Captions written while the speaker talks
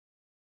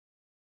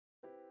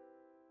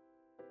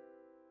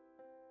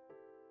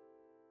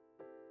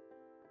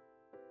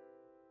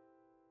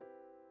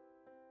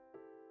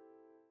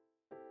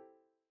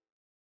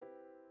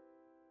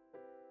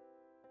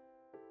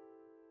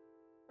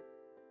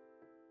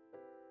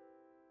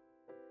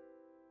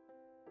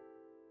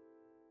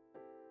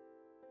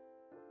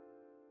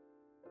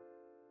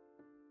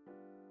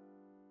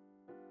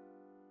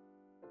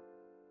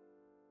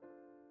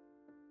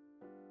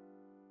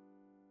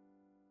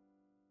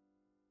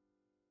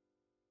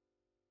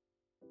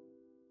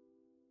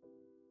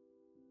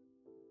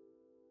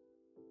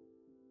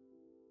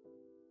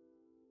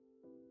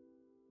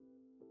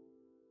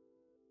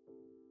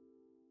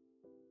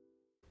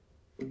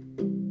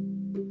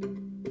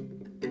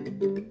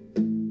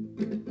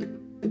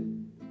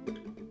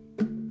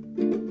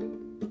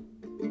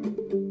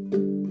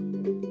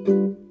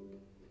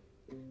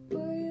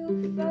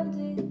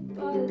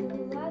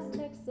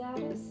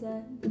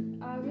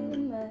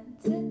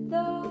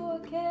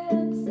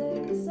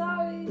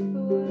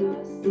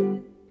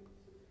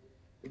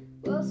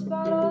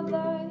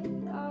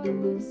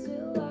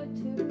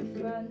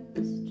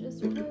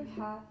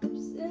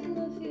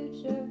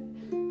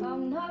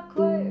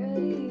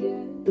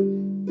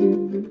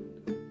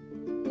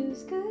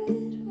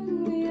good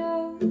when we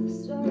all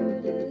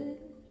started,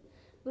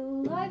 but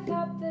life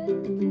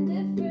happened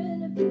and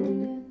different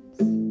opinions.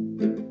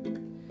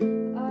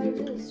 I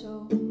just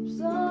hope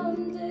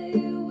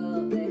someday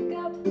we'll pick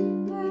up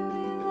where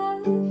we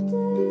left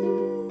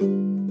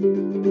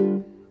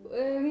it,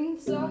 wearing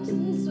socks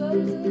and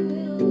sweaters in the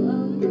middle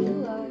of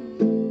July.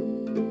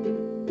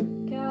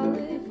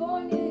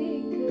 California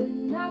heat could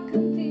not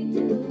compete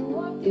to the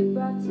warmth you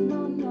brought to my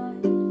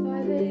mind.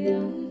 5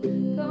 a.m.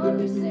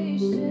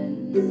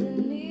 conversations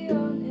and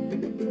neon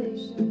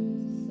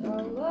invitations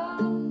are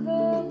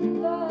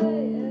welcome by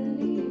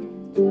any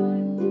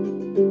time.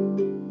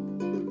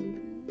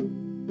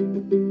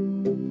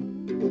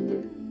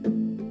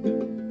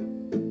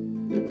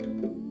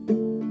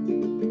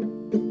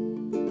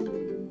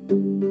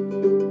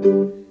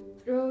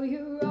 Throw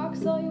your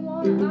rocks all you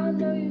want, I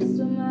know you're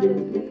still mad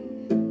at me.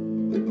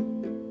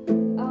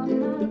 I'm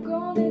not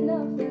grown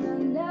enough and I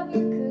never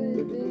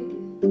could be.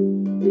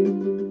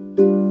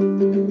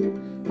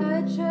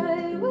 I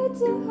tried way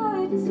too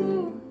hard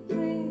to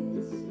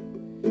please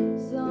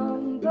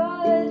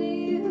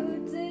somebody who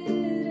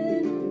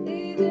didn't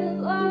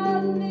even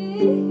love me.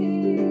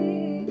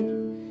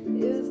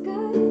 It was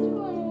good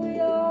when we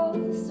all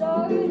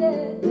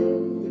started,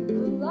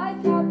 but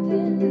life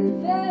happened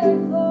and fair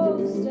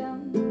closed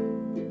down.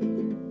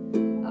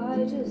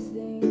 I just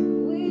think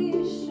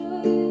we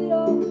should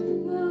all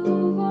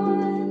move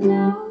on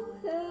now.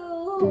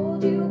 He'll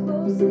hold you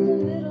close in the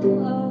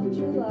middle of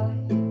July.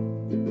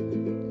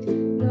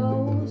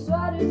 No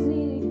sweaters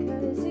needed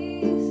cause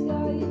he's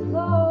got you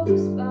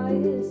close by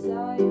his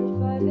side.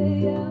 5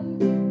 a.m.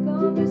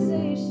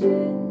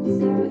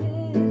 conversations are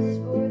his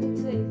for the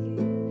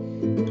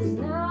taking, cause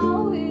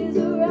now he's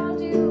around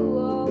you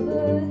all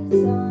the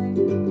time.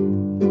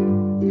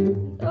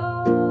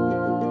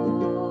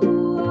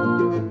 Oh,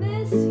 I'll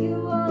miss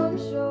you, I'm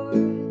sure,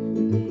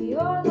 but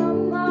you're not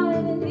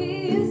mine and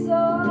he's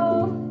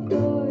all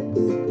yours.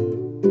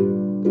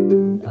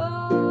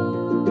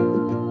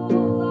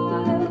 Oh, I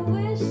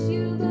wish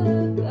you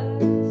the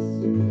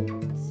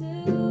best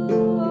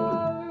till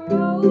our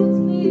roads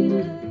meet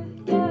again.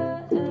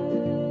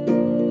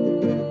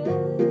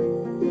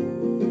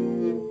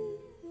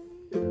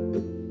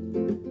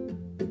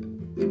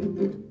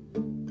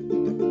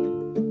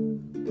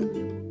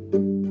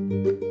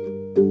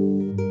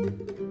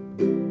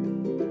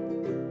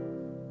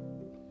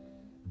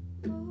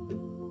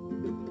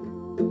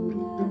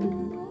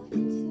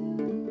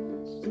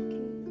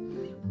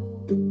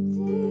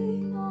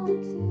 Holding on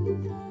to the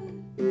best.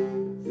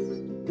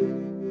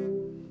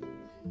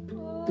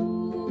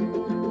 Oh,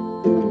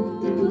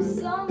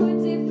 somewhere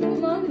deep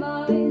in my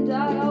mind,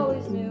 I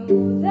always knew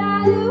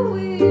that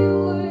we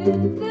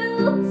weren't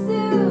built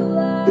to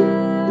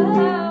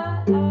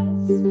last.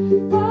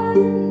 I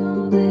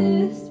know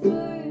this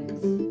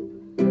burns,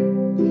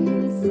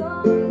 and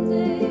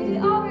someday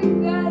I'll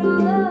regret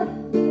all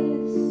of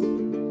this,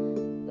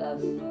 but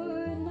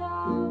for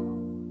now,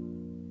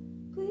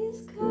 please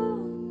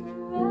come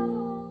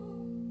around.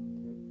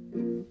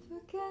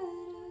 Forget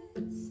I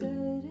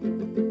said it.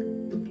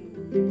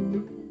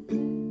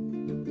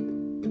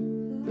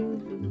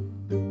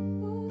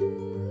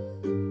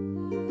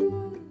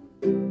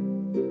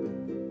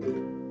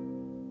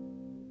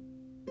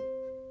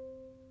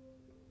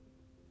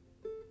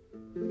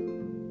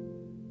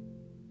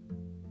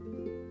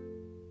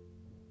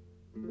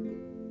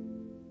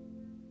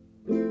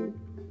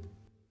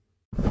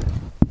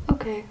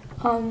 Okay,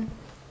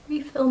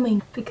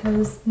 refilming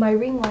because my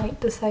ring light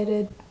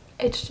decided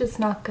it's just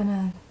not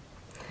gonna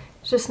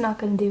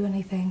do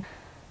anything.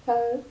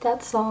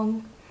 That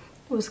song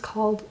was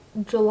called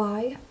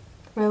July,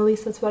 or at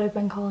least that's what I've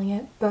been calling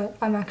it, but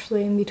I'm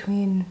actually in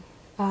between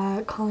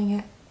calling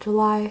it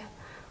July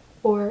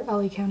or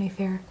LA County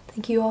Fair.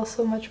 Thank you all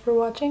so much for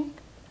watching.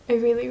 I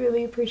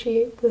really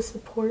appreciate the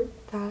support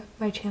that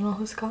my channel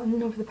has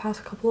gotten over the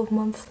past couple of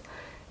months.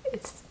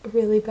 It's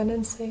really been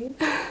insane.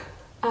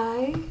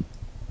 I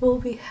will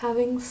be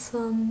having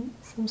some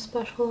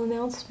special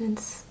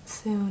announcements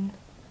soon,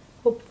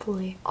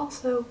 hopefully.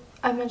 Also,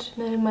 I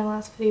mentioned it in my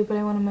last video, but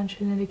I want to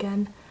mention it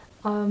again.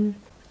 I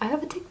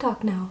have a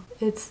TikTok now.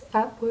 It's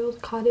at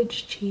Boiled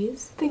Cottage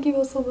Cheese. Thank you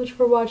all so much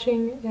for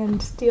watching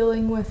and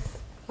dealing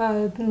with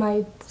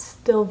my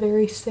still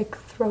very sick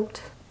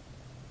throat.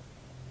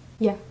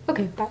 Yeah,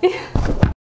 okay, bye.